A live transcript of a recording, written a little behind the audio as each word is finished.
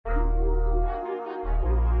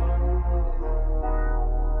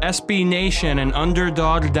SB Nation and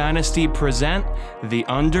Underdog Dynasty present the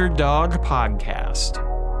Underdog Podcast.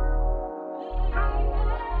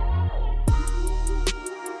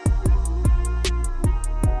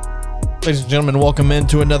 Ladies and gentlemen, welcome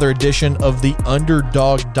into another edition of the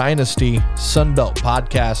Underdog Dynasty Sunbelt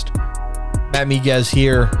Podcast. Matt Miguez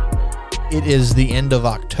here. It is the end of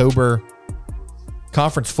October.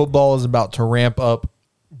 Conference football is about to ramp up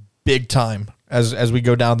big time as we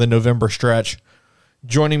go down the November stretch.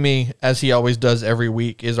 Joining me, as he always does every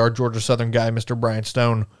week, is our Georgia Southern guy, Mr. Brian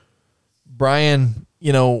Stone. Brian,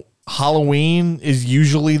 Halloween is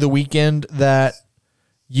usually the weekend that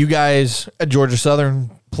you guys at Georgia Southern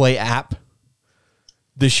play App.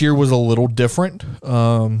 This year was a little different.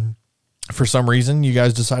 For some reason, you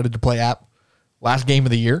guys decided to play App last game of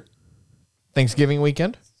the year, Thanksgiving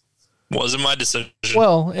weekend. Wasn't my decision.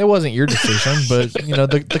 Well, it wasn't your decision, but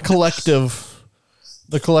the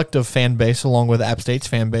collective fan base, along with App State's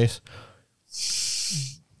fan base.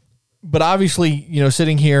 But obviously,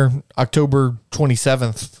 sitting here October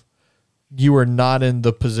 27th, you are not in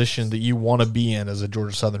the position that you want to be in as a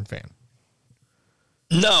Georgia Southern fan.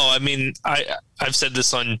 No, I mean, I've said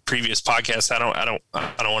this on previous podcasts. I don't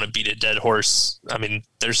want to beat a dead horse. I mean,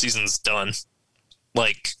 their season's done.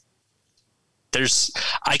 I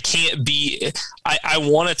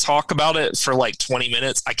want to talk about it for like 20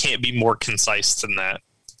 minutes. I can't be more concise than that.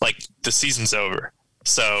 The season's over.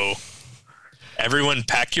 So everyone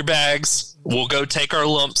pack your bags. We'll go take our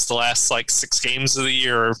lumps the last 6 games of the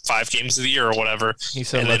year or 5 games of the year or whatever.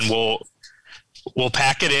 And then we'll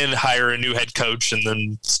pack it in, hire a new head coach, and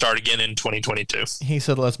then start again in 2022. He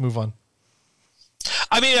said, let's move on.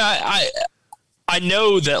 I mean, I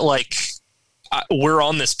know that we're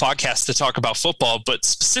on this podcast to talk about football, but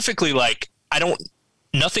specifically,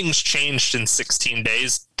 nothing's changed in 16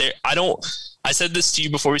 days. I said this to you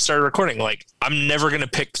before we started recording. I'm never going to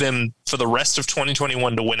pick them for the rest of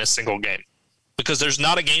 2021 to win a single game because there's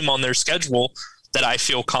not a game on their schedule that I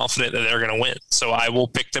feel confident that they're going to win. So I will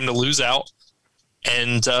pick them to lose out.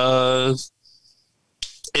 And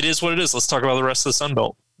it is what it is. Let's talk about the rest of the Sun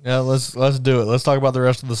Belt. Yeah, let's do it. Let's talk about the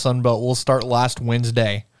rest of the Sun Belt. We'll start last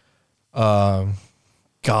Wednesday. App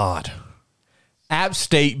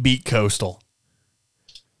State beat Coastal.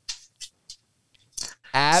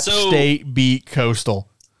 State beat Coastal.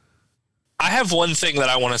 I have one thing that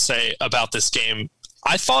I want to say about this game.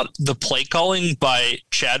 I thought the play calling by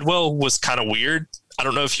Chadwell was kind of weird. I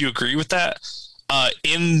don't know if you agree with that.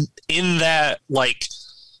 In that,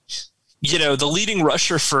 the leading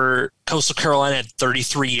rusher for Coastal Carolina had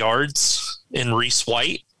 33 yards in Reese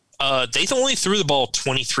White. They only threw the ball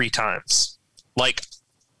 23 times.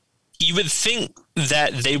 You would think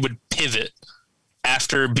that they would pivot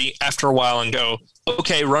after a while and go,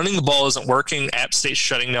 okay, running the ball isn't working. App State's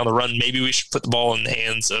shutting down the run. Maybe we should put the ball in the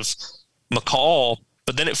hands of McCall.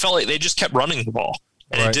 But then it felt like they just kept running the ball,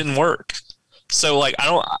 and It didn't work. So, I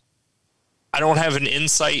don't have an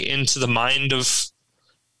insight into the mind of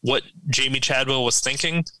what Jamie Chadwell was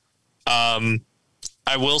thinking.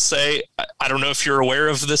 I will say, I don't know if you're aware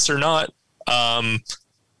of this or not.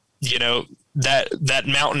 That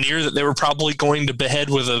Mountaineer that they were probably going to behead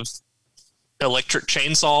with a electric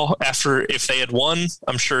chainsaw if they had won,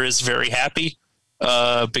 I'm sure is very happy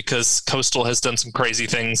because Coastal has done some crazy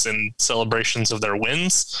things in celebrations of their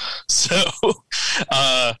wins. So,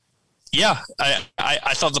 yeah,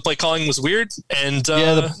 I thought the play calling was weird. And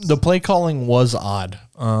the play calling was odd.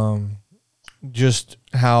 Just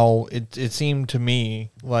how it seemed to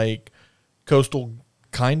me like Coastal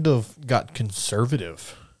kind of got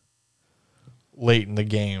conservative late in the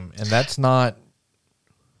game, and that's not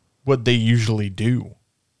what they usually do.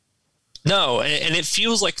 No, and it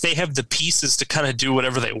feels like they have the pieces to kind of do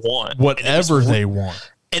whatever they want. They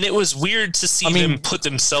want. And it was weird to see them put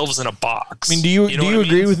themselves in a box. Do you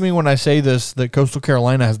agree with me when I say this, that Coastal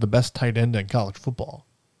Carolina has the best tight end in college football?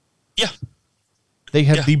 Yeah. They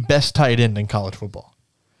have the best tight end in college football.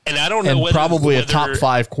 And I don't know whether probably a top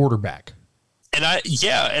 5 quarterback. And I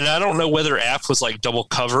don't know whether App was double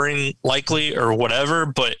covering likely or whatever,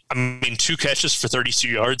 but 2 catches for 32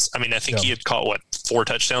 yards. I think he had caught 4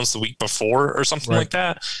 touchdowns the week before or something like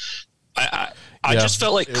that. I just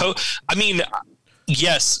felt like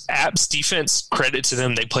yes, App's defense, credit to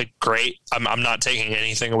them. They played great. I'm not taking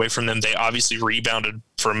anything away from them. They obviously rebounded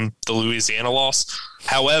from the Louisiana loss.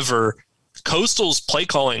 However, Coastal's play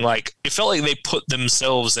calling, it felt like they put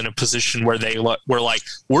themselves in a position where they were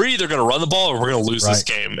we're either going to run the ball or we're going to lose this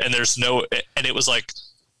game. And and it was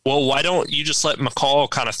well, why don't you just let McCall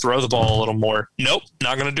kind of throw the ball a little more? Nope,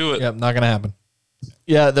 not going to do it. Yep, not going to happen.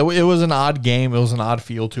 Yeah, it was an odd game. It was an odd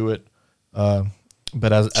feel to it.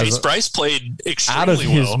 But as Chase Bryce played extremely out of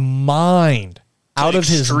his mind,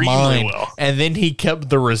 well. and then he kept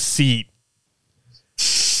the receipt.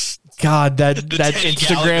 God, that Teddy Instagram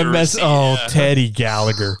Gallagher mess. receipt, Oh, yeah. Teddy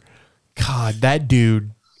Gallagher. God, that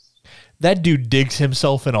dude digs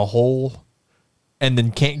himself in a hole and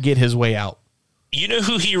then can't get his way out. You know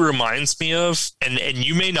who he reminds me of? And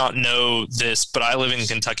you may not know this, but I live in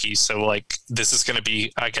Kentucky, so like this is going to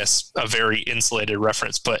be, I guess, a very insulated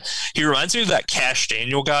reference. But he reminds me of that Cash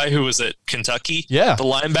Daniel guy who was at Kentucky. Yeah. The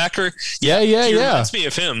linebacker. Yeah. He reminds me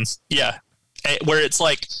of him. Yeah. Where it's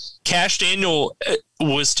like Cash Daniel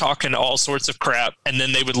was talking all sorts of crap, and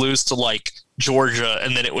then they would lose to like Georgia,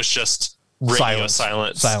 and then it was just radio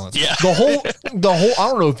silence. Yeah. The whole I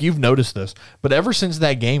don't know if you've noticed this, but ever since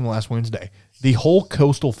that game last Wednesday, the whole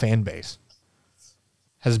Coastal fan base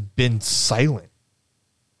has been silent.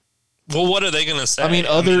 Well, what are they going to say? I mean,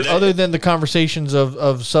 other than the conversations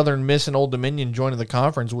of Southern Miss and Old Dominion joining the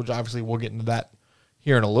conference, which obviously we'll get into that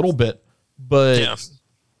here in a little bit, but yeah.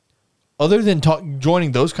 other than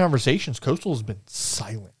joining those conversations, Coastal has been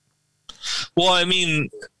silent. Well, I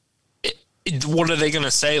mean, what are they going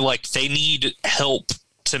to say? Like, they need help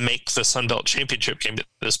to make the Sun Belt Championship game at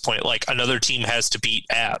this point. Like, another team has to beat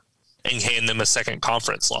App and hand them a second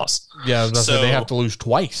conference loss. Yeah, so they have to lose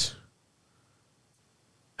twice.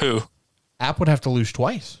 Who? App would have to lose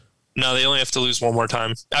twice. No, they only have to lose one more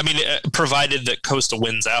time. I mean, provided that Coastal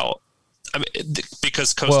wins out. I mean,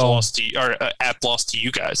 because Coastal lost to, or App lost to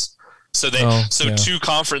you guys. So two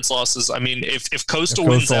conference losses. I mean, if Coastal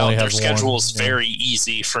wins out, their schedule is very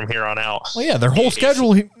easy from here on out. Well, yeah, their whole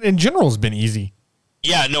schedule in general has been easy.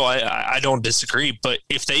 Yeah, no, I don't disagree. But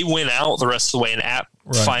if they win out the rest of the way and App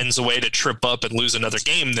finds a way to trip up and lose another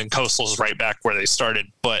game, then Coastal's right back where they started.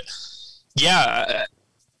 But yeah,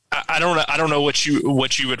 I don't know what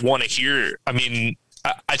you would want to hear. I mean,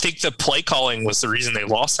 I think the play calling was the reason they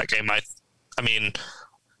lost that game. I mean,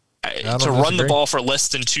 to run the ball for less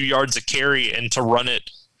than 2 yards a carry and to run it,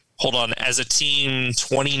 as a team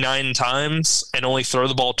 29 times and only throw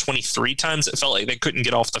the ball 23 times, it felt like they couldn't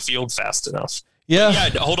get off the field fast enough. Yeah.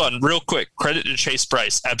 Hold on, real quick. Credit to Chase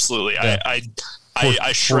Bryce. Absolutely. Yeah.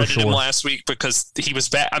 I shredded him last week because he was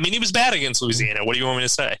bad. I mean, he was bad against Louisiana. What do you want me to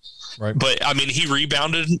say? Right. But I mean, he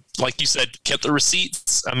rebounded, like you said, kept the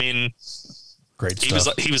receipts. I mean, great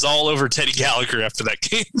stuff. He was all over Teddy Gallagher after that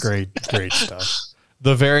game. Great stuff.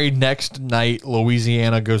 The very next night,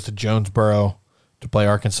 Louisiana goes to Jonesboro to play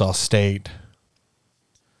Arkansas State.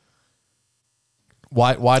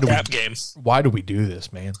 Why do we do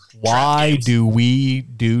this, man? Why do we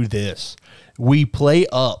do this? We play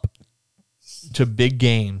up to big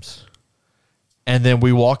games, and then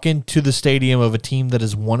we walk into the stadium of a team that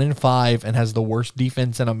is 1-5 and has the worst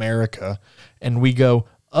defense in America, and we go,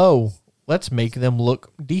 "Oh, let's make them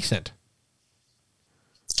look decent."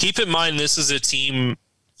 Keep in mind, this is a team,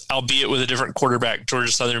 albeit with a different quarterback,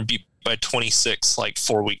 Georgia Southern beat by 26 like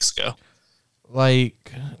 4 weeks ago.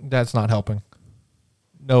 Like, that's not helping.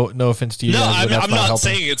 No offense to you guys. No, I'm not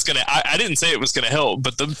saying it's going to, I didn't say it was going to help,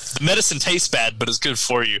 but the medicine tastes bad, but it's good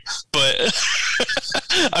for you. But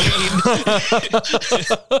I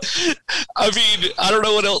mean, I don't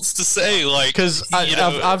know what else to say. Like, because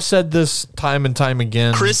I've said this time and time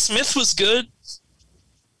again. Chris Smith was good.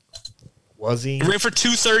 Was he? He ran for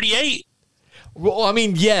 238. Well, I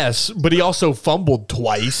mean, yes, but he also fumbled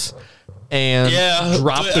twice and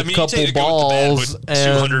dropped a couple balls.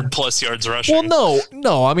 And 200 plus yards rushing. Well,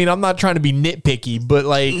 no. I mean, I'm not trying to be nitpicky, but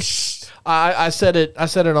like I said it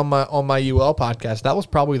on my UL podcast. That was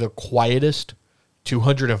probably the quietest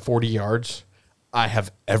 240 yards I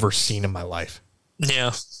have ever seen in my life.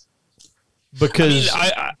 Yeah. Because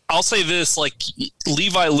I'll say this, like,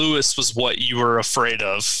 Levi Lewis was what you were afraid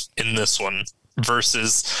of in this one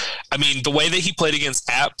versus, I mean, the way that he played against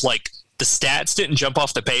App, like, the stats didn't jump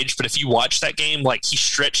off the page, but if you watch that game, like, he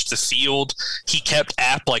stretched the field. He kept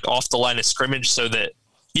App, like, off the line of scrimmage so that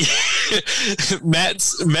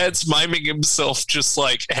Matt's miming himself, just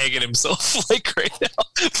like hanging himself like right now.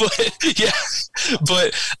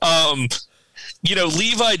 But you know,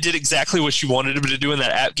 Levi did exactly what you wanted him to do in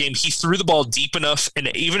that App game. He threw the ball deep enough, and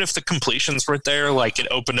even if the completions weren't there, like, it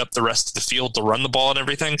opened up the rest of the field to run the ball and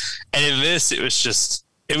everything. And in this, it was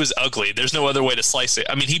ugly. There's no other way to slice it.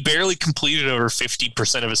 I mean, he barely completed over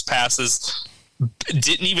 50% of his passes,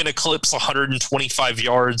 didn't even eclipse 125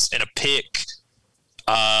 yards and a pick.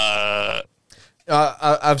 I've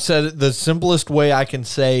said it, the simplest way I can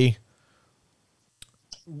say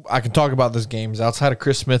I can talk about this game is outside of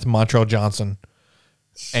Chris Smith and Montrell Johnson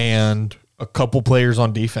and a couple players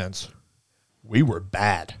on defense. We were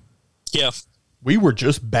bad. Yeah. We were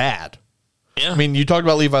just bad. Yeah. I mean, you talked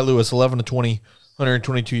about Levi Lewis, 11 to 20,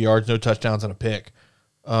 122 yards, no touchdowns, and a pick.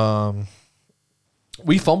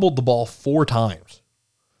 We fumbled the ball 4 times.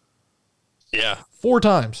 Yeah. 4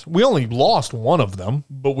 times. We only lost one of them,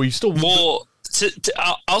 but we still... Well,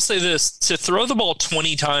 I'll say this. To throw the ball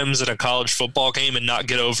 20 times in a college football game and not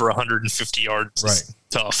get over 150 yards is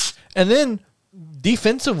tough. And then,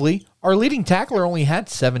 defensively, our leading tackler only had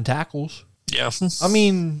 7 tackles. Yeah. I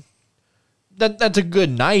mean, that's a good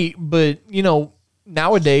night, but,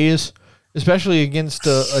 nowadays, especially against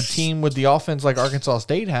a team with the offense like Arkansas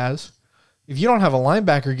State has, if you don't have a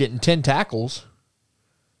linebacker getting 10 tackles,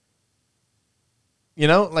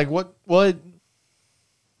 what?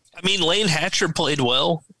 I mean, Lane Hatcher played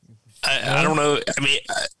well. I don't know. I mean,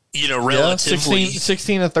 relatively.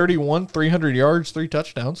 16 of 31, 300 yards, 3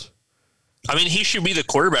 touchdowns. I mean, he should be the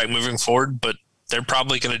quarterback moving forward, but they're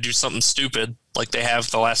probably going to do something stupid like they have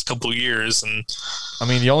the last couple of years. And I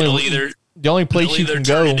mean, the only place you can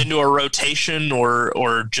go turn it into a rotation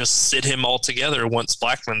or just sit him all together once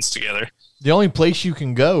Blackman's together. The only place you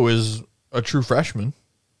can go is a true freshman,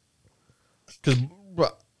 because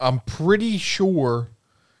I'm pretty sure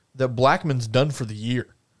that Blackman's done for the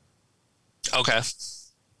year. Okay.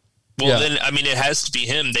 Well, then, I mean, it has to be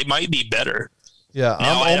him. They might be better. Yeah,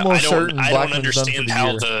 now, I'm almost certain Blackman's done for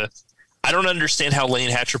the year. I don't understand how Lane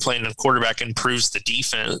Hatcher playing a quarterback improves the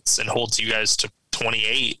defense and holds you guys to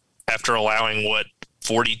 28 after allowing,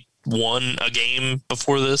 41 a game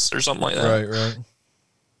before this or something like that. Right.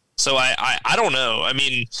 So I don't know. I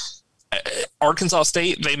mean, Arkansas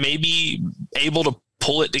State, they may be able to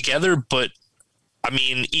pull it together, but I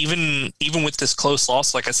mean, even with this close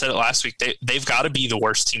loss, like I said it last week, they've got to be the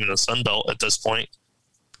worst team in the Sun Belt at this point.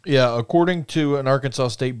 Yeah, according to an Arkansas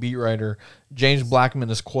State beat writer, James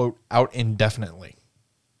Blackman is, quote, out indefinitely.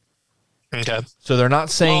 Okay. So they're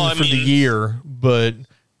not saying the year, but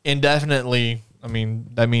indefinitely, I mean,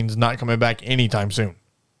 that means not coming back anytime soon.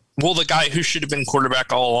 Well, the guy who should have been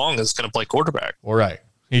quarterback all along is going to play quarterback. All right.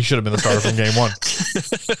 He should have been the starter from game 1.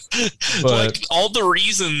 But, like, all the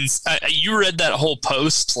reasons, you read that whole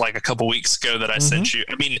post like a couple weeks ago that I sent you.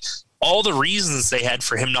 I mean, all the reasons they had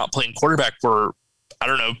for him not playing quarterback were, I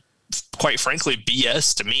don't know, quite frankly,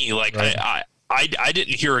 BS to me. Like, right. I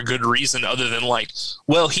didn't hear a good reason other than, like,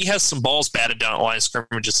 well, he has some balls batted down at line of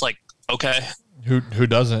scrimmage. It's like, okay. Who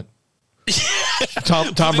doesn't?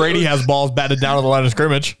 Tom Brady has balls batted down at the line of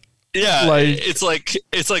scrimmage. Yeah, it's like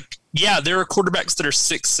yeah, there are quarterbacks that are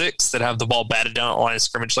 6'6" that have the ball batted down at the line of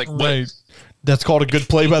scrimmage. Like, right. That's called a good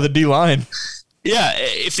play by the D-line. Yeah,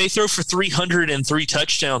 if they throw for 303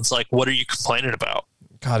 touchdowns, like, what are you complaining about?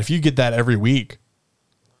 God, if you get that every week,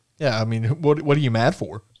 yeah, I mean, what are you mad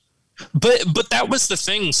for? But that was the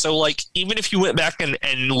thing. So, like, even if you went back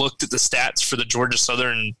and looked at the stats for the Georgia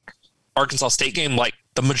Southern Arkansas State game, like,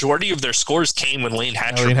 the majority of their scores came when Lane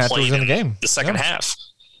Hatcher played was in the game. The second half.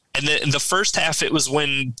 And then in the first half, it was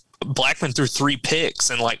when Blackman threw 3 picks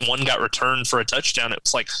and, like, 1 got returned for a touchdown. It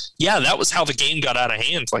was like, yeah, that was how the game got out of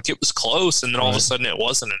hand. Like, it was close, and then all of a sudden it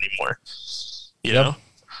wasn't anymore. You know?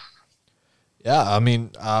 Yeah, I mean,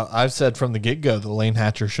 I've said from the get-go that Lane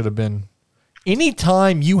Hatcher should have been.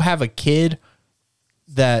 Anytime you have a kid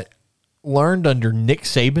that learned under Nick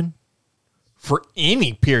Saban for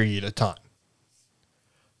any period of time,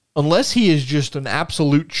 unless he is just an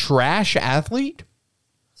absolute trash athlete,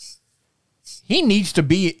 he needs to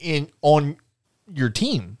be on your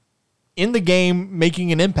team, in the game,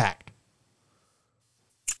 making an impact.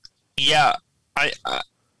 Yeah, I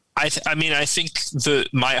mean, I think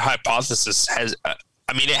my hypothesis has,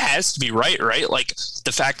 it has to be right? Like,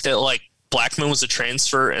 the fact that, like, Blackman was a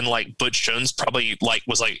transfer and, like, Butch Jones probably, like,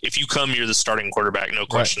 was like, if you come, you're the starting quarterback, no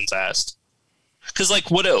questions asked. Because, like,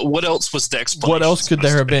 what else was the explanation? What else could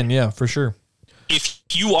there have been? Yeah, for sure. If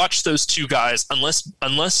you watch those two guys,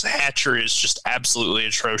 unless Hatcher is just absolutely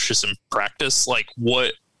atrocious in practice, like,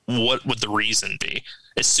 what would the reason be?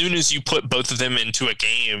 As soon as you put both of them into a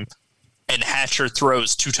game and Hatcher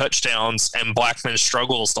throws 2 touchdowns and Blackman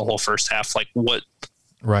struggles the whole first half, like, what?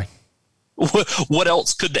 Right. What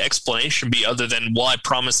else could the explanation be other than, well, I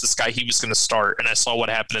promised this guy he was going to start, and I saw what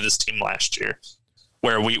happened to this team last year,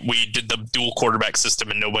 where we did the dual quarterback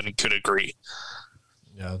system and nobody could agree.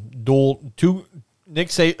 Yeah, Nick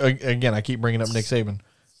Saban, again, I keep bringing up Nick Saban,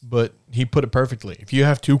 but he put it perfectly. If you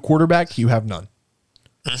have 2 quarterbacks, you have none.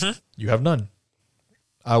 Mm-hmm. You have none.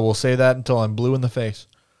 I will say that until I'm blue in the face.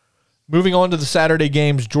 Moving on to the Saturday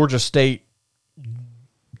games, Georgia State,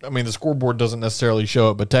 I mean, the scoreboard doesn't necessarily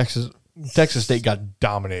show it, but Texas State got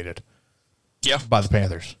dominated by the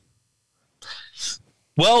Panthers.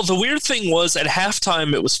 Well, the weird thing was at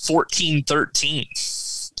halftime it was 14-13.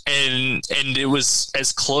 and it was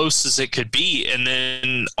as close as it could be. And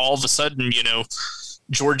then all of a sudden,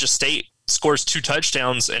 Georgia State scores 2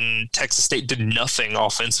 touchdowns, and Texas State did nothing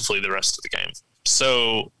offensively the rest of the game.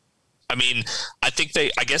 So, I mean, I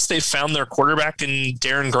guess they found their quarterback in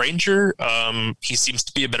Darren Granger. He seems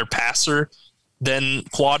to be a better passer than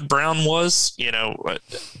Quad Brown was.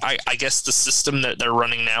 I guess the system that they're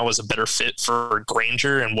running now is a better fit for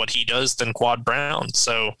Granger and what he does than Quad Brown.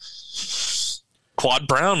 So Quad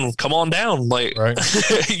Brown, come on down. Like, right.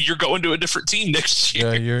 You're going to a different team next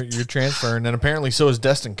year. Yeah, you're transferring, and apparently so is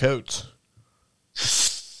Destin Coates.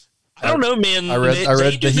 I don't know, man. I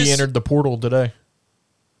read that he entered the portal today.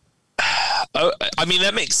 I mean,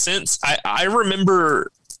 that makes sense. I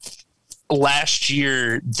remember last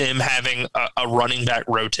year them having a running back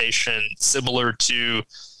rotation similar to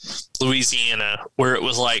Louisiana, where it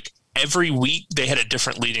was like every week they had a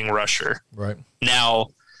different leading rusher. Right. Now,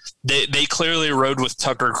 they clearly rode with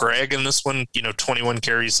Tucker Gregg in this one, 21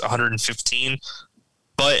 carries, 115.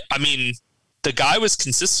 But, I mean, the guy was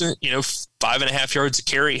consistent, 5.5 yards a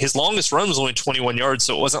carry. His longest run was only 21 yards,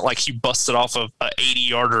 so it wasn't like he busted off a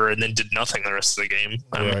 80-yarder and then did nothing the rest of the game.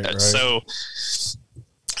 Right. So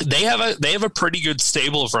they have a pretty good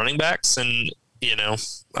stable of running backs, and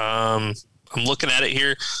I'm looking at it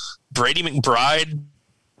here. Brady McBride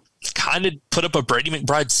kind of put up a Brady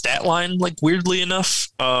McBride stat line, like, weirdly enough.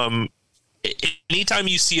 Anytime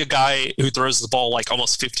you see a guy who throws the ball like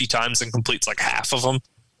almost 50 times and completes like half of them,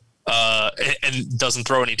 and doesn't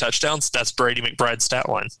throw any touchdowns, that's Brady McBride's stat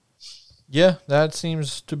line. Yeah, that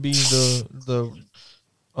seems to be the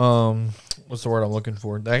what's the word I'm looking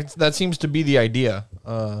for? That seems to be the idea.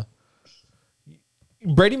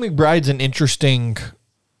 Brady McBride's an interesting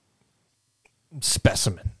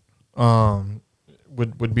specimen.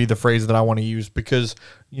 Would be the phrase that I want to use, because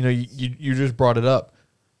you just brought it up.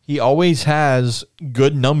 He always has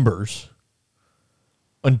good numbers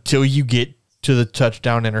until you get to the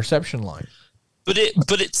touchdown interception line. But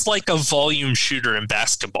it's like a volume shooter in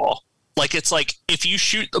basketball. Like, it's like if you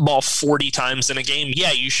shoot the ball 40 times in a game,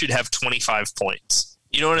 yeah, you should have 25 points.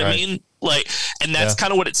 You know what I mean? Like, and that's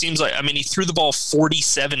kind of what it seems like. I mean, he threw the ball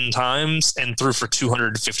 47 times and threw for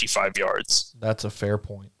 255 yards. That's a fair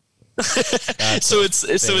point. So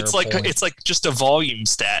it's like just a volume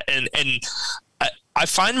stat, and I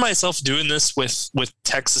find myself doing this with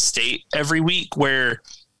Texas State every week, where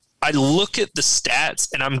I look at the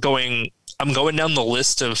stats and I'm going down the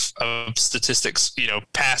list of statistics,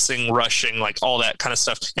 passing, rushing, like all that kind of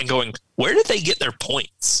stuff, and going, where did they get their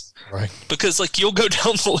points? Right. Because like you'll go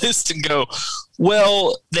down the list and go,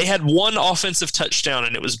 well, they had one offensive touchdown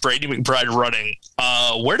and it was Brady McBride running.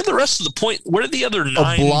 Where did the other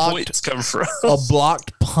 9 points come from? A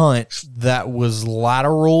blocked punt that was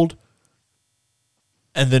lateraled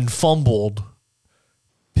and then fumbled,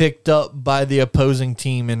 picked up by the opposing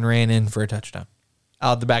team, and ran in for a touchdown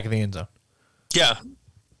out the back of the end zone. Yeah.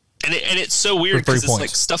 And it's so weird because it's like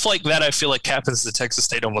stuff like that I feel like happens to Texas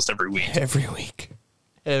State almost every week. Every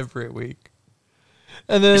week.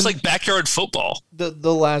 And then it's like backyard football.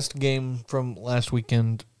 The last game from last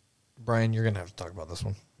weekend, Brian, you're going to have to talk about this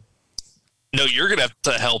one. No, you're going to have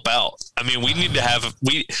to help out. I mean, we need to have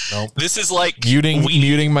Nope. This is like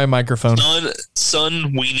muting my microphone.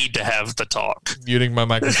 Son, we need to have the talk. Muting my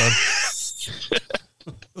microphone.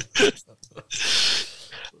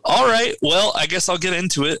 All right. Well, I guess I'll get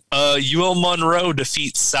into it. UL Monroe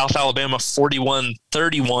defeats South Alabama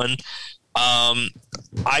 41-31.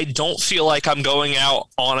 I don't feel like I'm going out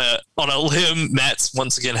on a limb. Matt's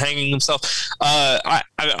once again hanging himself. I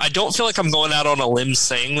don't feel like I'm going out on a limb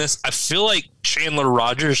saying this. I feel like Chandler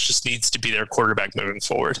Rogers just needs to be their quarterback moving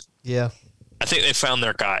forward. Yeah. I think they found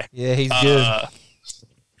their guy. Yeah, he's good.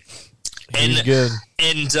 He's good.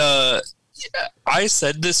 And I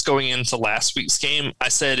said this going into last week's game. I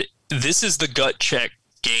said, this is the gut check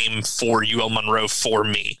game for UL Monroe for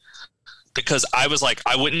me. Because I was like,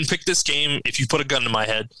 I wouldn't pick this game if you put a gun to my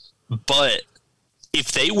head. But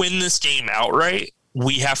if they win this game outright,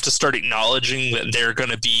 we have to start acknowledging that they're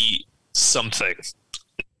going to be something.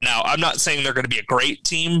 Now, I'm not saying they're going to be a great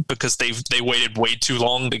team because they waited way too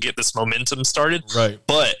long to get this momentum started. Right.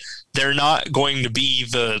 But they're not going to be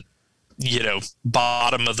the,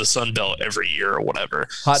 bottom of the Sun Belt every year or whatever.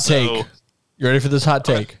 Hot take. You ready for this hot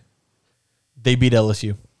take? They beat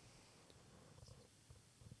LSU.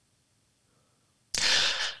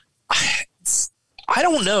 I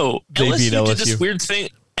don't know. LSU did this weird thing.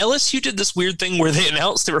 LSU did this weird thing where they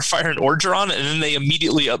announced they were firing Orgeron, and then they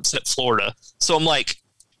immediately upset Florida. So I'm like,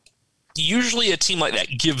 usually a team like that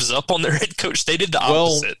gives up on their head coach. They did the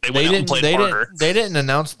opposite. They went out and played harder. They didn't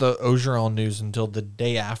announce the Orgeron news until the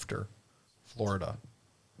day after Florida.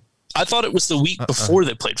 I thought it was the week before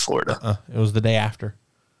they played Florida. It was the day after.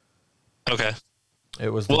 Okay. It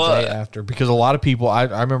was the day after, because a lot of people, I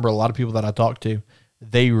remember a lot of people that I talked to,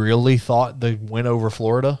 they really thought the win over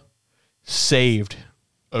Florida saved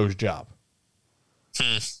O's job.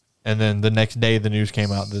 And then the next day, the news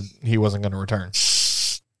came out that he wasn't going to return.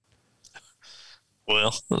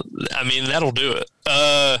 Well, I mean, that'll do it.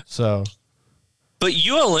 But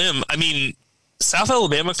ULM, I mean, South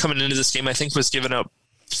Alabama coming into this game, I think was giving up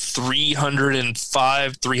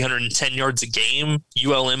 305, 310 yards a game.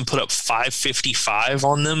 ULM put up 555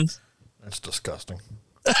 on them. That's disgusting.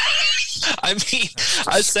 I mean,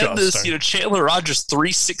 I said this, Chandler Rogers,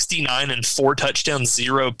 369 and 4 touchdowns,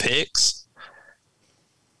 0 picks.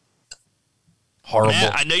 Horrible.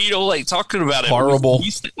 Matt, I know you don't like talking about it. Horrible.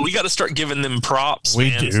 We got to start giving them props. We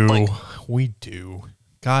man. do. We do.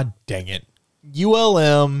 God dang it.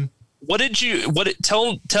 ULM. Tell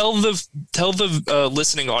the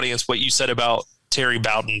listening audience what you said about Terry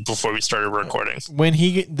Bowden before we started recording. When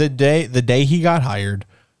the day he got hired,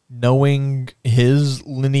 knowing his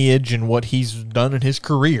lineage and what he's done in his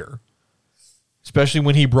career, especially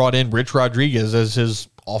when he brought in Rich Rodriguez as his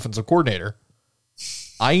offensive coordinator,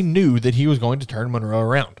 I knew that he was going to turn Monroe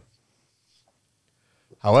around.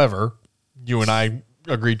 However, you and I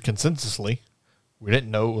agreed consensusly, we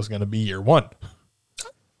didn't know it was going to be year one.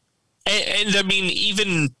 And I mean,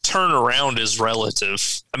 even turnaround is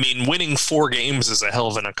relative. I mean, winning 4 games is a hell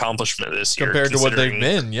of an accomplishment this year. Compared to what they've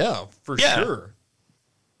been, sure.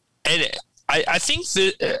 And I think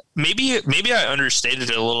that maybe I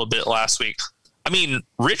understated it a little bit last week. I mean,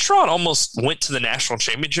 Rich Rod almost went to the national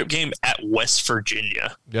championship game at West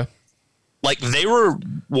Virginia. Yeah. Like, they were,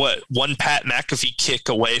 one Pat McAfee kick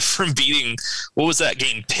away from beating, what was that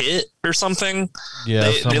game, Pitt or something?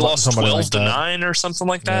 Yeah. They lost 12-9 or something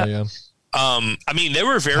like that. Yeah. I mean, they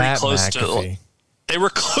were very close McAfee. They were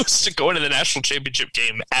close to going to the national championship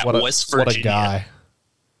game at West Virginia. What a guy.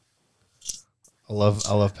 I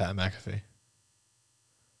love Pat McAfee.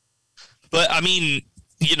 But I mean,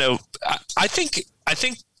 I think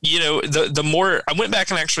the more I went back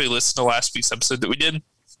and actually listened to last week's episode that we did,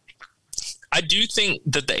 I do think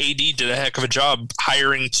that the AD did a heck of a job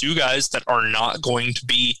hiring 2 guys that are not going to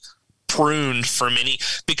be pruned from any,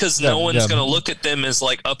 because no one's going to look at them as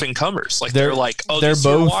like up and comers. Like they're like, they're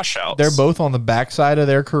both washouts. They're both on the backside of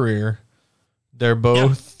their career. They're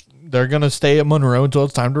both they're going to stay at Monroe until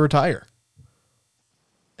it's time to retire.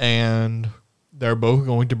 And they're both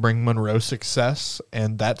going to bring Monroe success,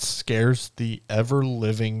 and that scares the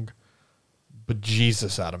ever-living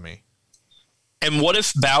bejesus out of me. And what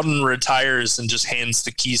if Bowden retires and just hands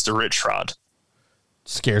the keys to Rich Rod?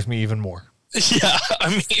 Scares me even more. Yeah, I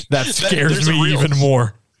mean... That scares me even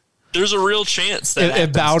more. There's a real chance that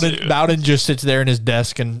if Bowden just sits there in his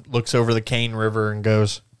desk and looks over the Cane River and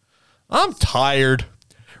goes, I'm tired.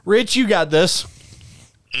 Rich, you got this.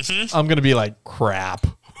 Mm-hmm. I'm going to be like, crap.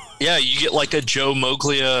 Yeah, you get like a Joe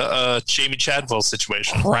Moglia, Jamie Chadwell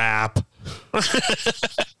situation. Crap.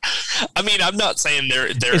 I mean, I'm not saying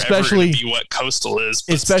they're especially, ever going to be what Coastal is.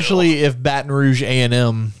 But especially still. If Baton Rouge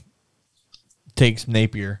A&M takes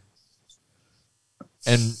Napier.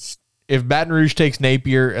 And if Baton Rouge takes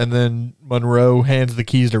Napier and then Monroe hands the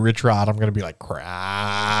keys to Rich Rod, I'm going to be like,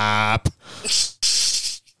 crap.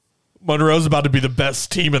 Monroe's about to be the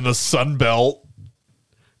best team in the Sun Belt.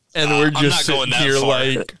 And we're just sitting here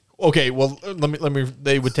like, okay, well, let me,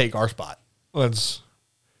 they would take our spot. I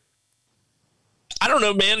don't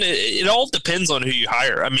know, man. It all depends on who you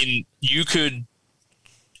hire. I mean, you could,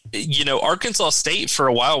 Arkansas State for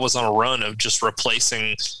a while was on a run of just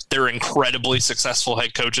replacing their incredibly successful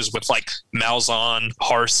head coaches with like Malzahn,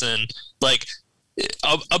 Harsin, like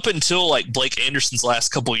up until like Blake Anderson's last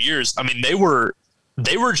couple of years. I mean, they were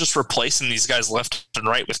just replacing these guys left and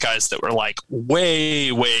right with guys that were like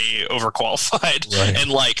way, way overqualified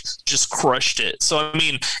and like just crushed it. So, I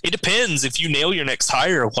mean, it depends. If you nail your next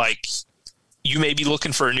hire, like you may be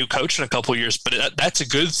looking for a new coach in a couple of years, but that's a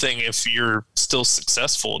good thing if you're still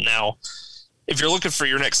successful. Now, if you're looking for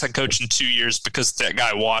your next head coach in 2 years because that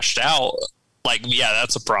guy washed out, like, yeah,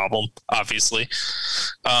 that's a problem, obviously.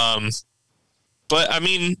 But I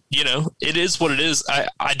mean, it is what it is.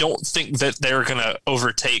 I don't think that they're going to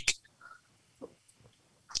overtake,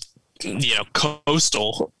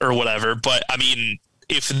 Coastal or whatever. But I mean,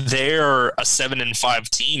 if they're a 7-5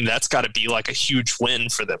 team, that's got to be like a huge win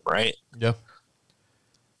for them, right? Yeah.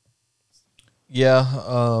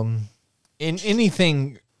 Yeah. In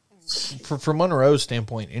anything from Monroe's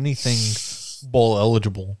standpoint, anything bowl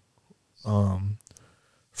eligible,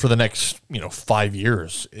 for the next, 5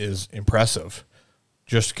 years is impressive.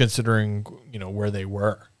 Just considering, where they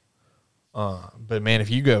were. But man, if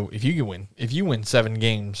you win 7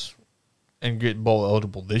 games and get bowl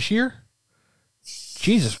eligible this year,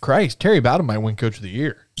 Jesus Christ, Terry Bowden might win Coach of the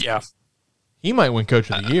Year. Yeah, he might win Coach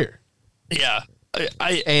of the Year. Yeah,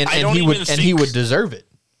 he would deserve it.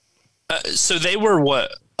 So they were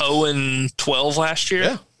what 0-12 last year.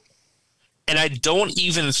 Yeah. And I don't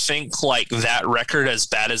even think like that record, as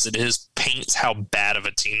bad as it is, paints how bad of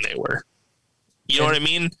a team they were. You know what I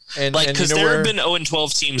mean? Like, because there have been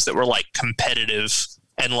 0-12 teams that were like competitive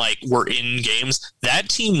and like were in games. That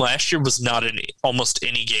team last year was not in almost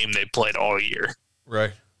any game they played all year.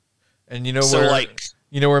 Right. And you know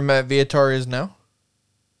where Matt Viatar is now?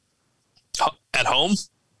 At home?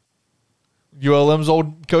 ULM's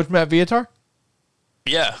old coach Matt Viatar?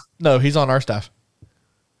 Yeah. No, he's on our staff.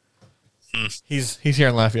 He's here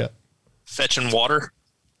in Lafayette. Fetching water?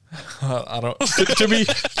 I don't.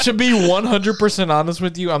 To be 100% honest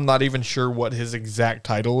with you, I'm not even sure what his exact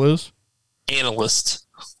title is. Analyst.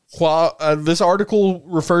 This article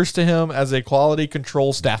refers to him as a quality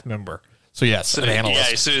control staff member. So yes, an analyst.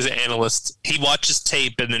 Yeah, so he's an analyst. He watches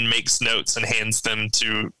tape and then makes notes and hands them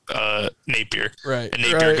to Napier. Right. And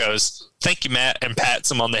Napier goes, "Thank you, Matt," and pats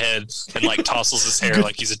him on the head and like tosses his hair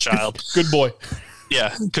like he's a child. Good boy.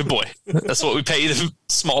 Yeah, good boy. That's what we pay the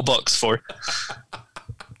small bucks for.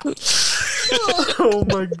 Oh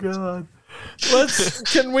my God.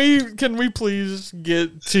 Can we please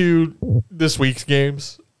get to this week's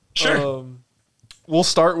games? Sure. We'll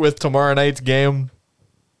start with tomorrow night's game.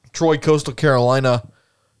 Troy, Coastal Carolina,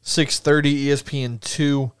 6:30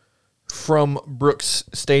 ESPN2 from Brooks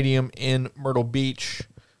Stadium in Myrtle Beach.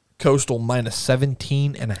 Coastal minus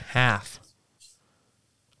 17.5.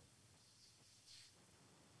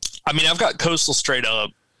 I mean, I've got Coastal straight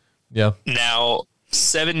up. Yeah. Now,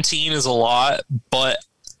 17 is a lot, but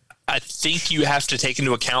I think you have to take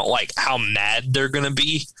into account like how mad they're going to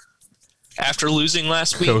be after losing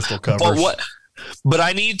last week. Coastal covers. But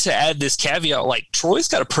I need to add this caveat: like Troy's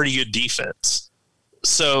got a pretty good defense,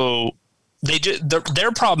 so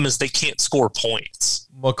their problem is they can't score points.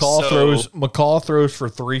 McCall throws for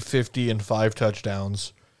 350 and 5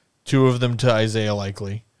 touchdowns, 2 of them to Isaiah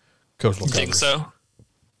Likely. Coastal covers. Think so?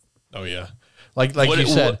 Oh yeah, like you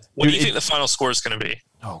said. What do you think the final score is going to be?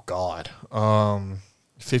 Oh God,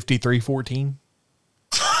 53-14.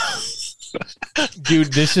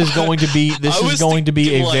 Dude, this is going to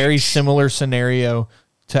be a very similar scenario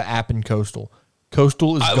to App and Coastal.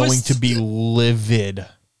 Coastal is going to be livid.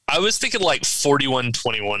 I was thinking like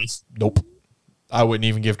 41-21. Nope. I wouldn't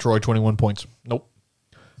even give Troy 21 points. Nope.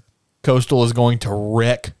 Coastal is going to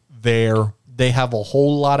wreck they have a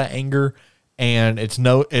whole lot of anger, and it's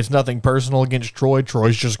nothing personal against Troy.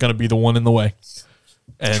 Troy's just going to be the one in the way.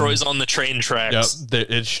 And Troy's on the train tracks. Yep,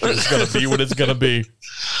 it's just going to be what it's going to be.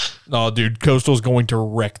 No, dude, Coastal's going to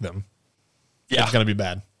wreck them. Yeah. It's going to be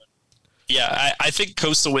bad. Yeah, I think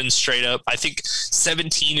Coastal wins straight up. I think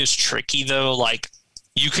 17 is tricky, though. Like,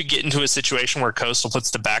 you could get into a situation where Coastal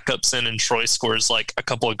puts the backups in and Troy scores, like, a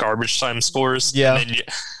couple of garbage time scores. Yeah. And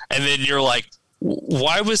then you're like,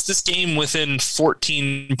 why was this game within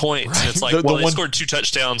 14 points? Right. And it's like, they scored 2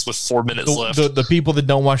 touchdowns with 4 minutes left. The people that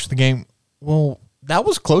don't watch the game, well, that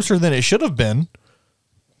was closer than it should have been.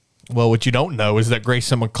 Well, what you don't know is that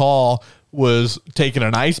Grayson McCall was taking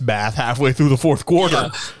an ice bath halfway through the fourth quarter.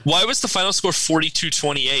 Yeah. Why was the final score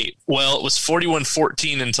 42-28? Well, it was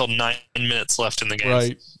 41-14 until 9 minutes left in the game.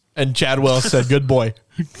 Right. And Chadwell said, good boy.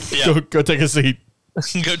 Yeah. Go take a seat.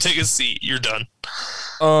 Go take a seat. You're done.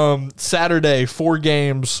 Saturday, 4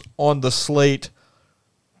 games on the slate.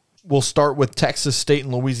 We'll start with Texas State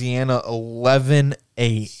and Louisiana, 11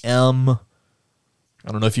 a.m.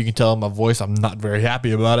 I don't know if you can tell in my voice, I'm not very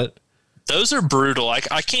happy about it. Those are brutal.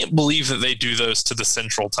 I can't believe that they do those to the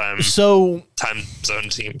Central Time Zone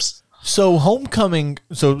teams. So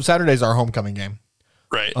Saturday's our homecoming game.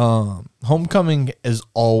 Right. Homecoming is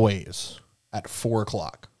always at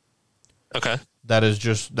 4:00. Okay. That is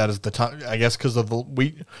the time, I guess, because of the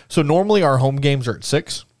week. So normally our home games are at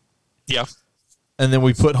 6. Yeah. And then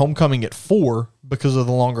we put homecoming at 4 because of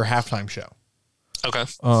the longer halftime show. Okay.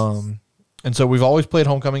 And so we've always played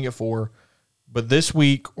homecoming at 4. But this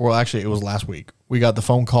week, or actually it was last week, we got the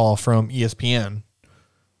phone call from ESPN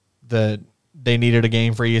that they needed a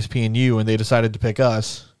game for ESPNU, and they decided to pick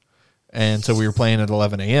us. And so we were playing at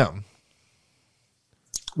 11 a.m.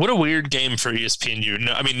 What a weird game for ESPNU.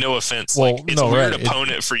 No, I mean, no offense. Well, like, it's a weird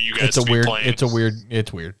opponent for you guys to be playing. It's weird.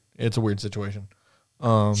 It's a weird situation.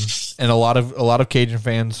 And a lot of Cajun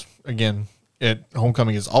fans, again,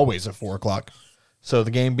 homecoming is always at 4:00. So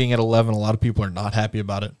the game being at 11, a lot of people are not happy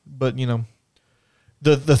about it. But, you know,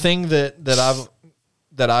 the thing that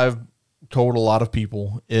I've told a lot of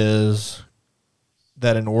people is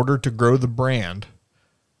that in order to grow the brand,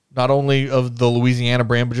 not only of the Louisiana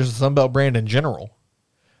brand, but just the Sunbelt brand in general,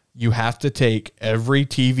 you have to take every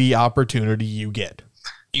TV opportunity you get.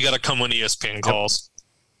 You got to come when ESPN calls.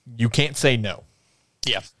 You can't say no.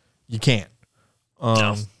 Yeah. You can't.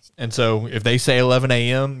 No. And so if they say 11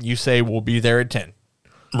 a.m., you say we'll be there at 10.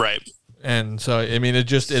 Right. And so, I mean,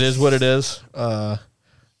 it is what it is. The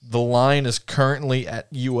line is currently at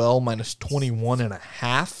UL minus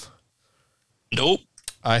 21.5. Nope.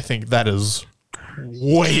 I think that is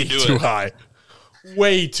way too high.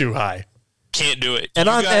 Way too high. Can't do it. And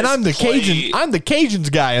I'm the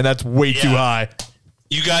Cajuns guy, and that's way too high.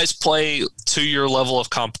 You guys play to your level of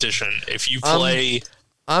competition. If you play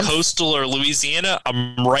Coastal or Louisiana,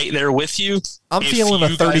 I'm right there with you. I'm feeling a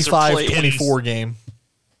 35-24 game.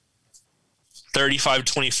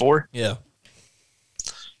 35-24? Yeah.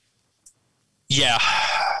 Yeah.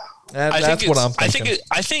 That's what I'm thinking.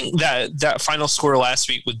 I think that final score last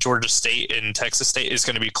week with Georgia State and Texas State is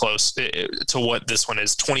going to be close to what this one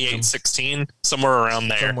is. 28-16, somewhere around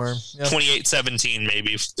there. Somewhere. Yep. 28-17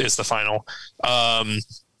 maybe is the final.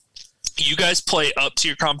 You guys play up to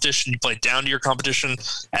your competition. You play down to your competition,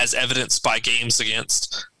 as evidenced by games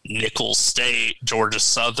against Nicholls State, Georgia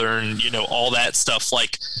Southern, all that stuff.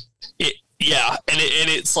 Like it. Yeah, and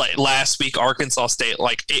it's like last week Arkansas State.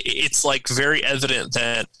 Like it's like very evident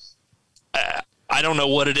that I don't know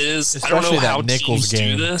what it is. Especially I don't know how Nicholls teams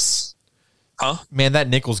game. do this. Huh? Man, that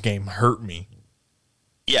Nicholls game hurt me.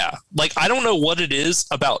 Yeah, like I don't know what it is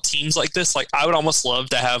about teams like this. Like I would almost love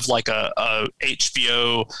to have like a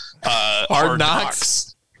HBO Hard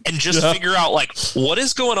Knocks and just figure out like what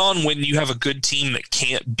is going on when you have a good team that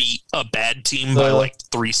can't beat a bad team by like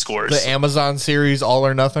 3 scores. The Amazon series All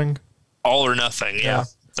or Nothing. All or Nothing. Yeah.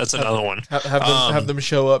 That's another one. Have them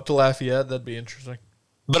show up to Lafayette. That'd be interesting.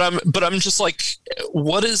 But I'm just like,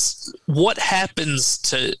 what happens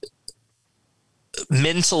to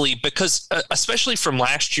mentally, because especially from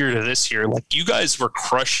last year to this year, like you guys were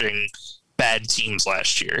crushing bad teams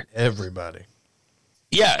last year. Everybody.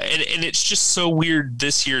 Yeah, and it's just so weird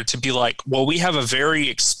this year to be like, well, we have a very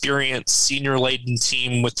experienced senior-laden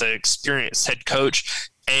team with an experienced head coach,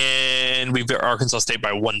 and we beat Arkansas State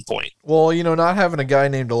by 1 point. Well, not having a guy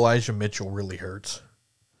named Elijah Mitchell really hurts.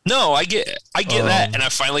 No, I get that, and I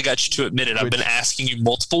finally got you to admit it. I've been asking you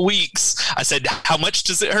multiple weeks. I said, "How much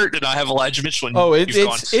does it hurt?" And I have Elijah Mitchell. And it's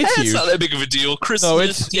huge. It's not that big of a deal.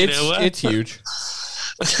 Christmas, no, it's huge.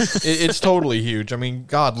 It's totally huge. I mean,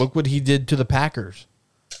 God, look what he did to the Packers.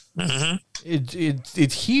 Mm-hmm.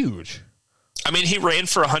 It's huge. I mean, he ran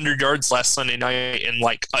for 100 yards last Sunday night in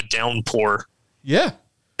like a downpour. Yeah.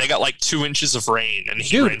 They got like 2 inches of rain, and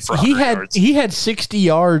he ran for 100 yards. He had 60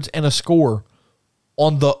 yards and a score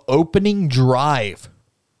on the opening drive.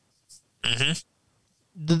 Mm-hmm.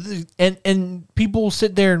 And people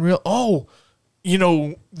sit there and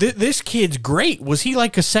this kid's great. Was he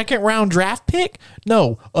like a 2nd round draft pick?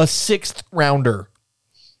 No, a 6th rounder.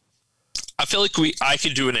 I feel like I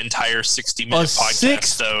could do an entire 60-minute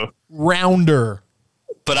podcast, though. Rounder.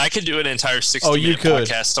 But I could do an entire 60-minute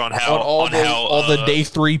podcast on how all the day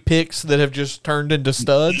 3 picks that have just turned into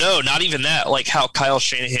studs. No, not even that. Like how Kyle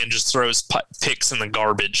Shanahan just throws picks in the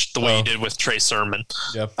garbage the way he did with Trey Sermon.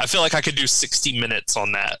 Yep. I feel like I could do 60 minutes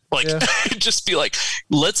on that. Like just be like,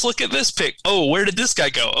 let's look at this pick. Oh, where did this guy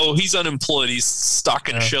go? Oh, he's unemployed. He's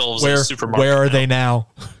stocking shelves at a supermarket. Where are they now?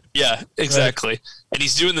 Yeah, exactly. Right. And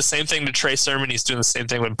he's doing the same thing to Trey Sermon. He's doing the same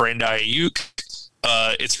thing with Brandon Ayuk.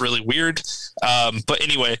 It's really weird. But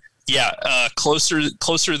anyway, closer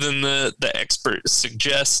than the experts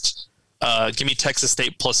suggest. Give me Texas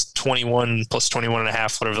State plus 21, plus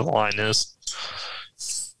 21.5, whatever the line is.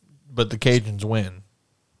 But the Cajuns win.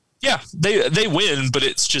 Yeah, they win, but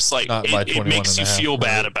it's just like it makes you feel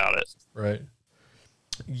bad about it. Right.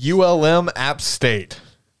 ULM App State.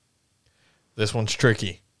 This one's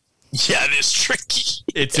tricky. Yeah, it is tricky.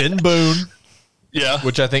 It's in Boone. Yeah,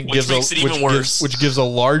 which I think makes it even worse. Which gives a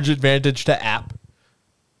large advantage to App,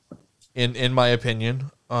 in my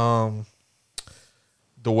opinion. The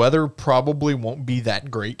weather probably won't be that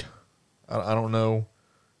great. I don't know.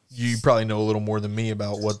 You probably know a little more than me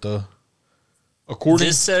about what according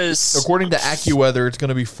to AccuWeather, it's going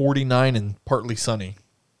to be 49 and partly sunny.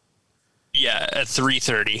 Yeah, at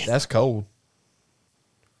 3:30. That's cold.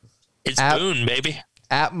 It's Boone, baby.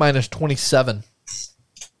 App minus 27.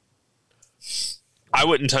 I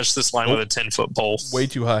wouldn't touch this line with a 10-foot pole. Way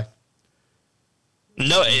too high.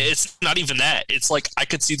 No, it's not even that. It's like I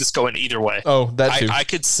could see this going either way. Oh, that too. I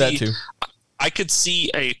could see that too. I could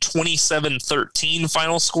see a 27-13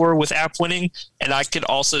 final score with App winning, and I could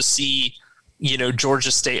also see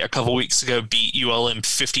Georgia State a couple weeks ago beat ULM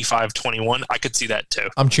 55-21. I could see that too.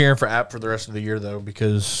 I'm cheering for App for the rest of the year, though,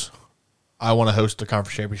 because I want to host the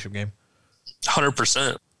conference championship game.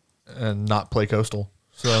 100%. And not play Coastal.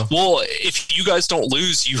 So, well, if you guys don't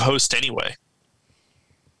lose, you host anyway.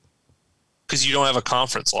 Because you don't have a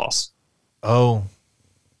conference loss. Oh,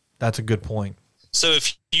 that's a good point. So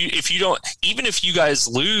if you don't, even if you guys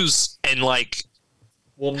lose and like,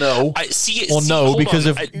 well, no, because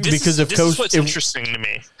if what's interesting to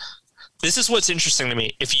me. This is what's interesting to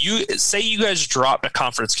me. If you say you guys dropped a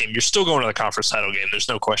conference game, you're still going to the conference title game. There's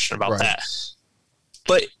no question about that.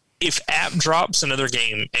 But if App drops another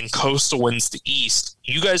game and Coastal wins the East,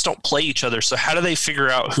 you guys don't play each other. So how do they figure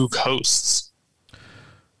out who hosts?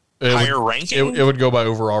 Higher ranking? It would go by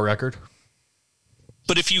overall record.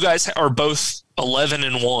 But if you guys are both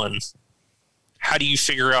 11-1, how do you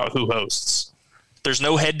figure out who hosts? There's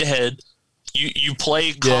no head-to-head. You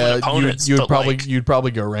play common opponents. You'd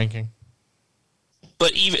probably go ranking.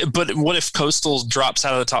 But what if Coastal drops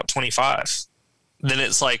out of the top 25? Then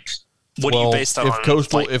it's like, what do you base that on?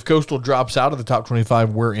 If Coastal drops out of the top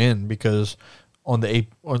 25, we're in, because this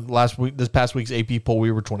past week's AP poll,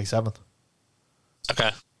 we were 27th.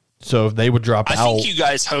 Okay. So if they would drop out, I think you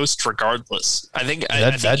guys host regardless. I think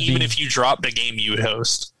even if you dropped a game, you would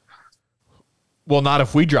host. Well, not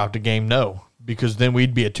if we dropped a game, no, because then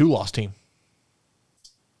we'd be a 2-loss team.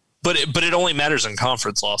 But it only matters in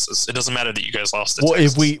conference losses. It doesn't matter that you guys lost.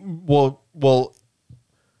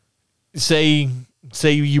 Say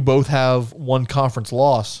you both have one conference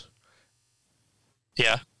loss.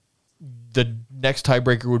 Yeah. The next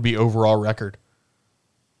tiebreaker would be overall record.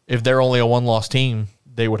 If they're only a 1-loss team,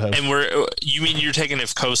 they would host. And you mean you're taking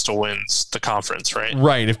if Coastal wins the conference, right?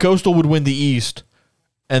 Right. If Coastal would win the East,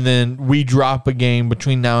 and then we drop a game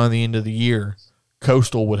between now and the end of the year,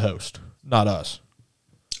 Coastal would host, not us.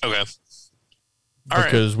 Okay.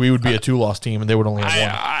 Because we would be a 2-loss team, and they would only have one.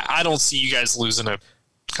 I don't see you guys losing a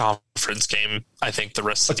conference game. I think the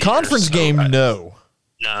rest of the conference game, no.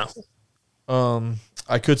 No.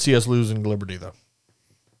 I could see us losing Liberty, though.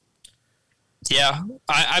 Yeah,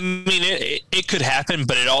 I mean it could happen,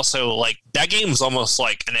 but it also, like, that game was almost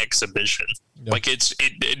like an exhibition. Yep. Like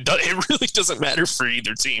it really doesn't matter for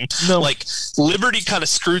either team. No. Like, Liberty kind of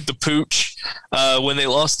screwed the pooch when they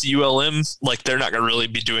lost to ULM. Like, they're not going to really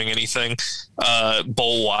be doing anything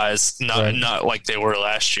bowl wise, not like they were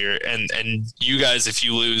last year. And you guys, if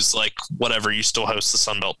you lose, like, whatever, you still host the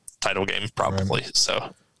Sun Belt title game probably. Right.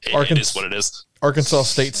 So it is what it is. Arkansas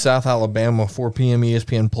State, South Alabama, 4 p.m.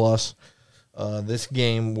 ESPN Plus. This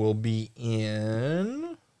game will be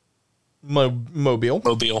in Mobile.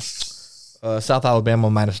 South Alabama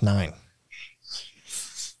 -9.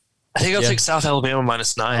 I think I'll take South Alabama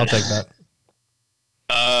 -9. I'll take that.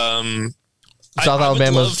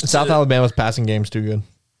 South Alabama's passing game's too good.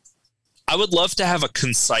 I would love to have a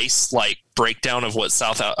concise, like, breakdown of what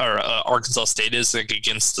Arkansas State is, like,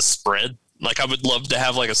 against the spread. Like, I would love to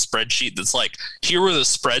have, like, a spreadsheet that's like, here were the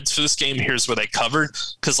spreads for this game, here's where they covered.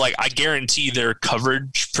 Because, like, I guarantee their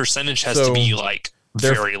coverage percentage has to be, like,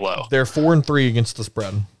 very low. They're 4-3 against the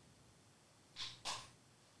spread.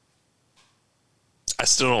 I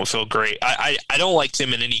still don't feel great. I don't like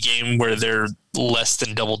them in any game where they're less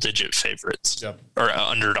than double-digit favorites. Yep. Or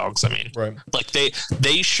underdogs, I mean. Right. Like,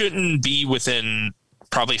 they shouldn't be within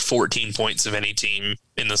probably 14 points of any team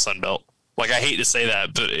in the Sun Belt. Like, I hate to say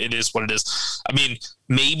that, but it is what it is. I mean,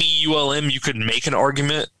 maybe ULM, you could make an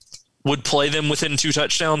argument, would play them within 2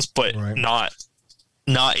 touchdowns, but not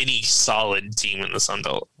any solid team in the Sun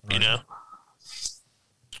Belt, you know?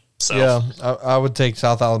 So yeah, I would take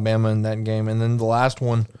South Alabama in that game. And then the last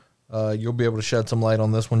one, you'll be able to shed some light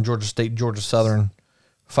on this one, Georgia State, Georgia Southern,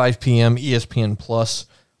 5 p.m. ESPN Plus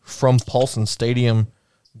from Paulson Stadium,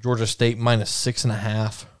 Georgia State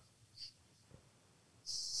 -6.5.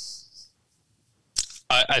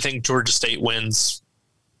 I think Georgia State wins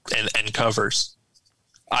and covers.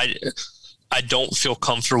 I don't feel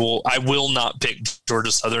comfortable. I will not pick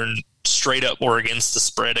Georgia Southern straight up or against the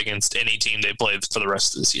spread against any team they play for the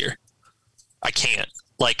rest of this year. I can't.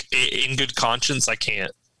 Like, in good conscience, I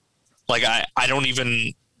can't. Like, I don't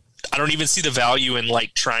even see the value in,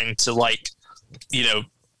 like, trying to, like, you know,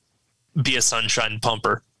 be a sunshine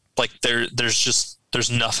pumper. Like, there's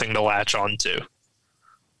nothing to latch on to.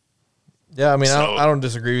 Yeah, I mean, I don't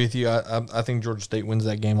disagree with you. I think Georgia State wins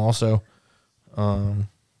that game also.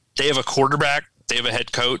 They have a quarterback. They have a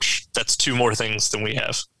head coach. That's 2 more things than we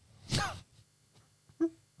have.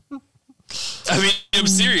 I mean, I'm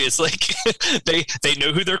serious. Like they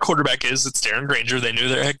know who their quarterback is. It's Darren Granger. They know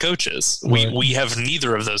their head coach is. Right. We have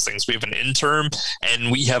neither of those things. We have an interim,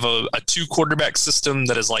 and we have a 2 quarterback system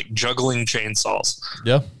that is like juggling chainsaws.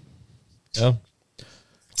 Yeah. Yeah.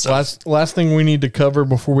 So, Last thing we need to cover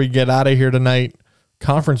before we get out of here tonight,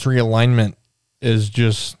 conference realignment is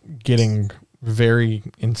just getting very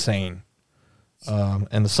insane.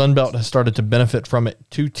 And the Sun Belt has started to benefit from it.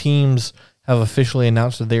 2 teams have officially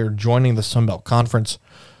announced that they are joining the Sun Belt Conference,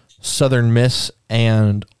 Southern Miss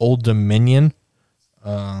and Old Dominion.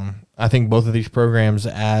 I think both of these programs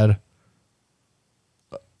add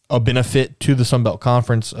a benefit to the Sun Belt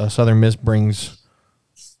Conference. Southern Miss brings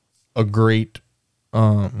a great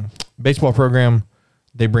baseball program.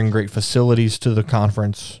 They bring great facilities to the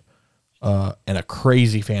conference and a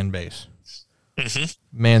crazy fan base. mm-hmm.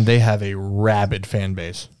 Man, they have a rabid fan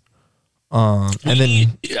base. And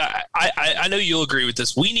then I know you'll agree with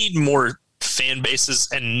this. We need more fan bases,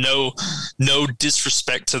 and no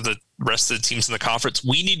disrespect to the rest of the teams in the conference.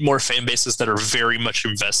 We need more fan bases that are very much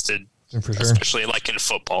invested, for sure, especially like in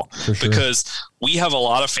football, for sure, because we have a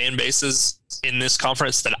lot of fan bases in this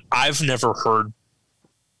conference that I've never heard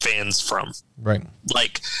fans from. Right.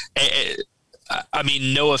 Like, I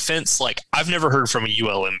mean, no offense. Like, I've never heard from a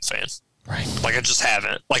ULM fan. Right. Like, I just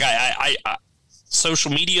haven't. Like, I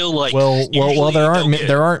social media, like, well,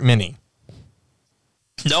 there aren't many.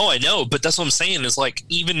 No, I know, but that's what I'm saying is like,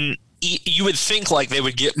 even you would think like they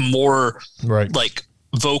would get more right, like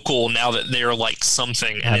vocal now that they're like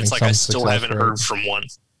something, and having it's like I still haven't heard from one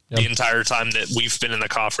the entire time that we've been in the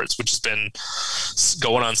conference, which has been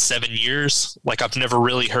going on 7 years. Like, I've never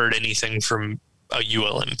really heard anything from a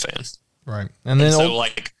ULM fan. Right, and then so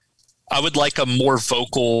like, I would like a more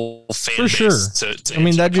vocal fan for base sure. to I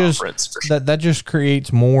mean, that just sure. that just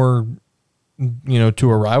creates more,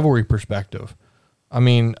 to a rivalry perspective. I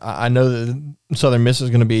mean, I know that Southern Miss is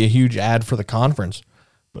going to be a huge ad for the conference,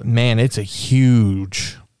 but man, it's a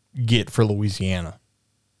huge get for Louisiana.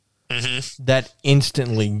 Mm-hmm. That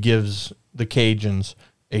instantly gives the Cajuns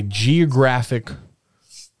a geographic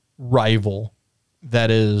rival that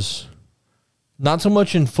is not so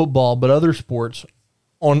much in football, but other sports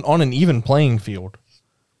on an even playing field,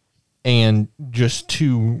 and just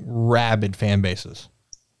 2 rabid fan bases.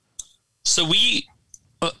 So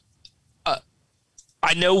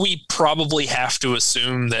I know we probably have to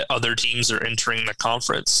assume that other teams are entering the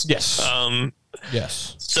conference. Yes.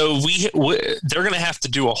 Yes. So they're going to have to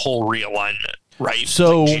do a whole realignment, right?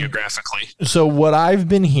 So like geographically. So what I've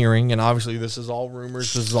been hearing, and obviously this is all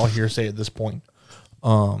rumors, this is all hearsay at this point.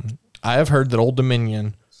 I have heard that Old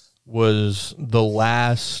Dominion was the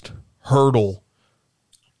last hurdle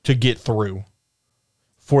to get through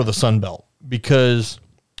for the Sun Belt, because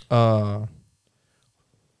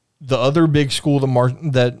the other big school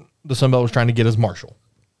that the Sun Belt was trying to get is Marshall.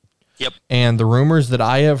 Yep. And the rumors that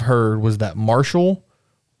I have heard was that Marshall,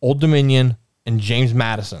 Old Dominion, and James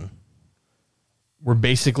Madison were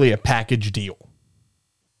basically a package deal.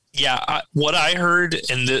 Yeah, what I heard,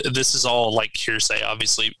 and this is all like hearsay,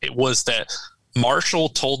 obviously, it was that Marshall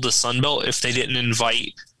told the Sun Belt if they didn't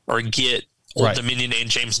invite or get Old Dominion and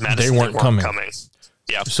James Madison, they weren't coming.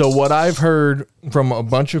 Yeah. So what I've heard from a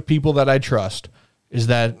bunch of people that I trust is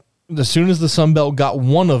that as soon as the Sun Belt got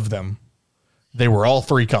one of them, they were all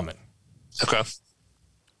 3 coming. Okay.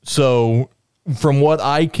 So from what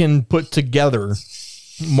I can put together,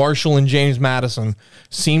 Marshall and James Madison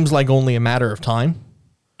seems like only a matter of time.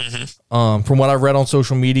 Mm-hmm. From what I've read on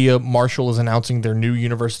social media, Marshall is announcing their new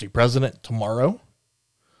university president tomorrow,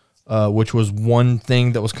 which was one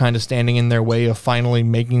thing that was kind of standing in their way of finally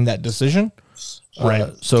making that decision.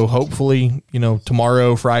 Right. So hopefully,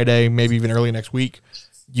 tomorrow, Friday, maybe even early next week,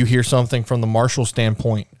 you hear something from the Marshall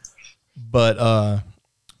standpoint. But,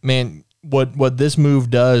 man, what this move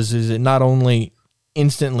does is it not only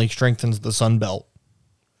instantly strengthens the Sun Belt,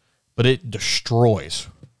 but it destroys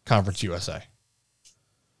Conference USA.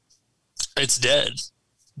 It's dead.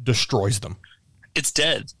 Destroys them. It's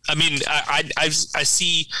dead. I mean, I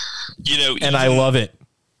see, and I love it.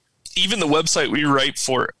 Even the website we write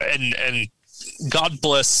for, and God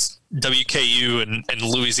bless WKU and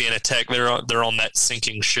Louisiana Tech. They're on that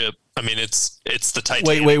sinking ship. I mean, it's the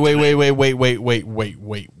Titanic.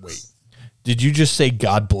 Wait. Did you just say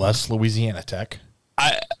God bless Louisiana Tech?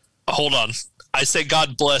 Hold on. I say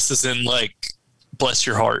God bless as in like bless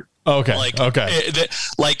your heart. Okay.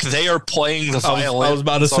 Like they are playing the violin. I was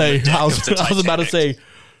about to say,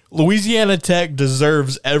 Louisiana Tech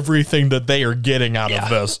deserves everything that they are getting out of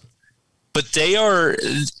this. But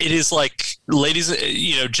it is like, ladies,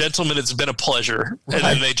 gentlemen, it's been a pleasure. And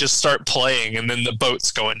then they just start playing, and then the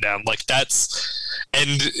boat's going down. Like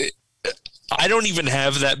and I don't even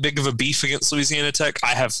have that big of a beef against Louisiana Tech.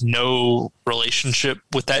 I have no relationship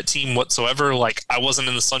with that team whatsoever. Like, I wasn't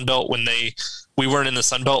in the Sun Belt when we weren't in the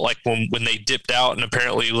Sun Belt, like when they dipped out, and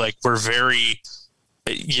apparently like we're very,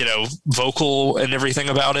 vocal and everything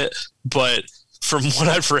about it. But from what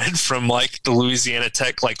I've read from like the Louisiana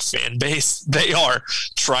Tech like fan base, they are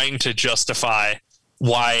trying to justify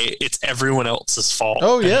why it's everyone else's fault.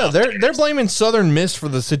 Oh yeah, they're blaming Southern Miss for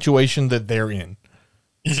the situation that they're in.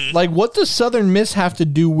 Mm-hmm. Like, what does Southern Miss have to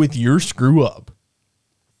do with your screw up?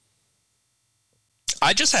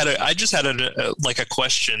 I just had a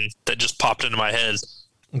question that just popped into my head.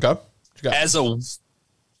 Okay. As a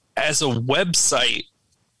website,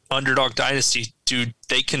 Underdog Dynasty, do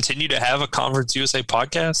they continue to have a Conference USA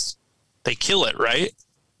podcast? They kill it, right?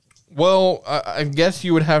 Well, I guess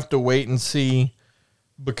you would have to wait and see,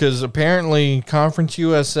 because apparently Conference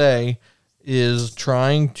USA is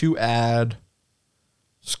trying to add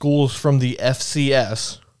schools from the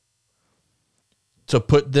FCS to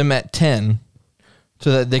put them at 10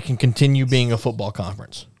 so that they can continue being a football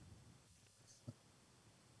conference.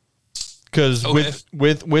 Because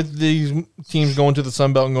with these teams going to the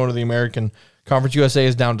Sun Belt and going to the American, Conference USA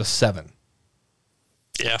is down to 7.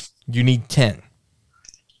 Yeah. You need 10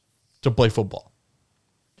 to play football.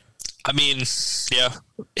 I mean, yeah.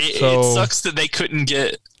 It sucks that they couldn't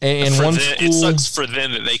get... It sucks for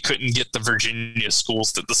them that they couldn't get the Virginia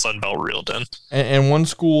schools that the Sun Belt reeled in. And one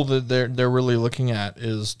school that they're really looking at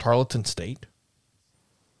is Tarleton State.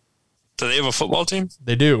 Do they have a football team?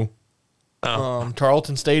 They do. Oh.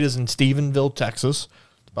 Tarleton State is in Stephenville, Texas.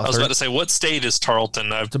 I was about to say, what state is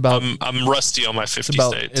Tarleton? I'm rusty on my 50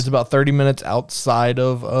 states. It's about 30 minutes outside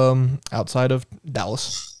of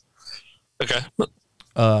Dallas. Okay.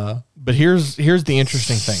 But here's the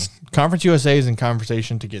interesting thing. Conference USA is in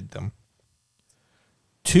conversation to get them.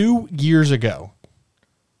 2 years ago,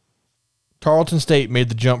 Tarleton State made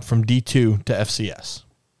the jump from D2 to FCS.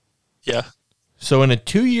 Yeah. So in a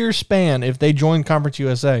 2-year span, if they join Conference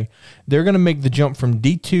USA, they're going to make the jump from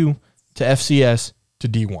D2 to FCS to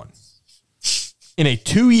D1. In a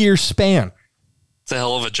 2-year span. It's a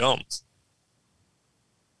hell of a jump.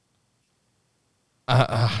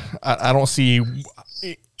 I don't see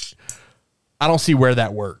where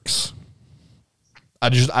that works. I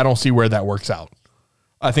don't see where that works out.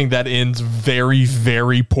 I think that ends very,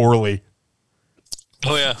 very poorly.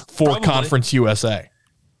 Oh yeah, for probably. Conference USA.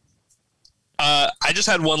 I just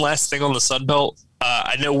had one last thing on the Sun Belt.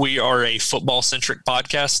 I know we are a football-centric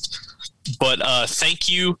podcast, but thank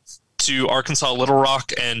you to Arkansas Little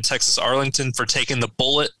Rock and Texas Arlington for taking the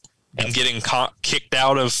bullet and getting kicked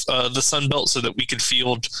out of the Sun Belt so that we could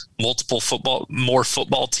field more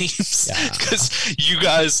football teams. Because you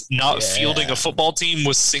guys not fielding a football team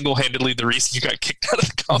was single-handedly the reason you got kicked out of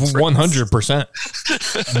the conference. 100%.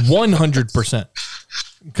 100%.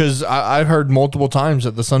 Because I heard multiple times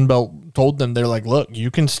that the Sun Belt told them, they're like, look,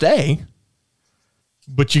 you can stay,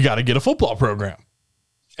 but you got to get a football program.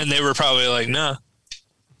 And they were probably like, nah,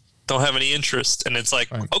 don't have any interest. And it's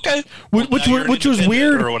like, okay. Which was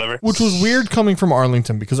weird, or whatever. Which was weird coming from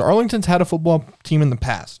Arlington, because Arlington's had a football team in the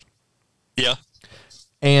past. Yeah.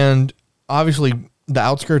 And obviously the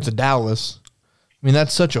outskirts of Dallas, I mean,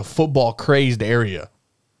 that's such a football crazed area.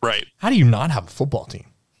 Right. How do you not have a football team?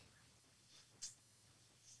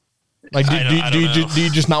 Like, do you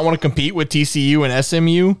just not want to compete with TCU and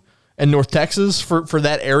SMU and North Texas for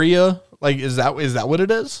that area? Like, is that what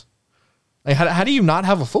it is? Like, how do you not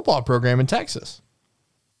have a football program in Texas?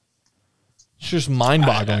 It's just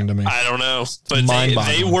mind-boggling to me. I don't know, but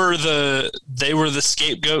they were the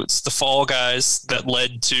scapegoats, the fall guys that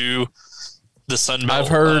led to the Sun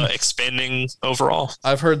Belt expanding overall.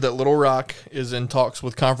 I've heard that Little Rock is in talks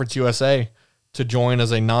with Conference USA to join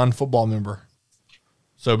as a non-football member.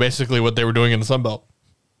 So basically what they were doing in the Sun Belt,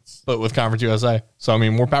 but with Conference USA. So, I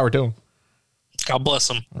mean, more power to them. God bless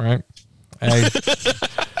them. All right. Hey.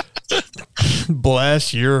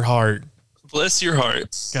 Bless your heart. Bless your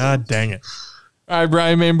heart. God dang it. All right,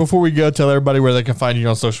 Brian, man, before we go, tell everybody where they can find you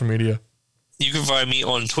on social media. You can find me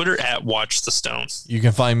on Twitter at Watch the Stones. You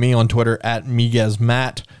can find me on Twitter at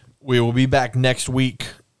MiguezMatt. We will be back next week.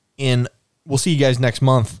 We'll see you guys next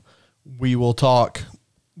month. We will talk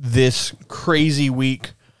this crazy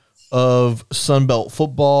week of Sunbelt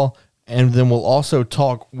football, and then we'll also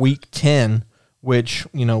talk week 10, which,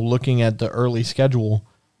 looking at the early schedule,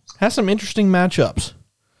 has some interesting matchups.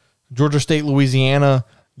 Georgia State, Louisiana,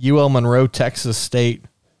 UL Monroe, Texas State,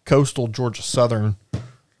 Coastal, Georgia Southern.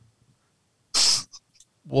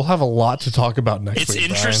 We'll have a lot to talk about next week. It's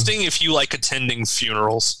interesting, Brian, if you like attending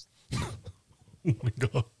funerals. Oh my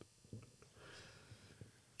God.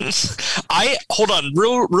 Hold on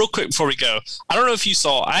real quick before we go. I don't know if you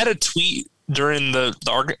saw, I had a tweet during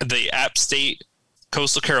the App State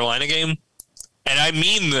Coastal Carolina game. And I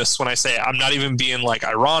mean this when I say it. I'm not even being like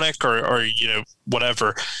ironic or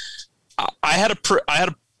whatever. I had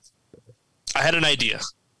an idea.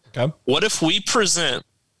 Okay. What if we present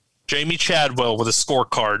Jamie Chadwell with a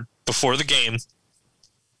scorecard before the game,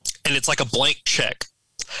 and it's like a blank check,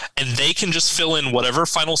 and they can just fill in whatever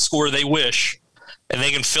final score they wish, and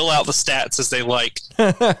they can fill out the stats as they like,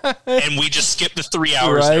 and we just skip the 3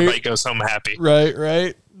 hours and everybody goes home happy.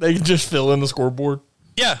 Right. They can just fill in the scoreboard.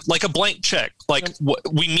 Yeah, like a blank check. Like,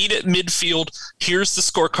 we meet at midfield. Here's the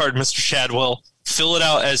scorecard, Mr. Chadwell. Fill it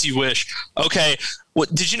out as you wish. Okay,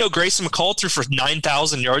 did you know Grayson McCall threw for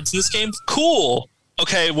 9,000 yards in this game? Cool.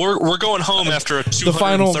 Okay, we're going home after a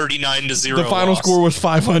 239-0. The final score was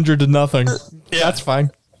 500-0 Yeah. That's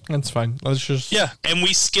fine. Let's just and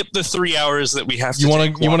we skip the 3 hours that we have to. You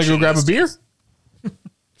want to go grab a beer?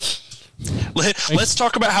 Let's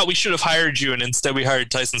talk about how we should have hired you, and instead we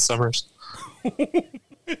hired Tyson Summers.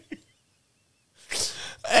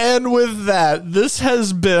 And with that, this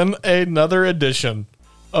has been another edition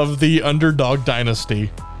of the Underdog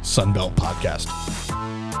Dynasty Sunbelt Podcast.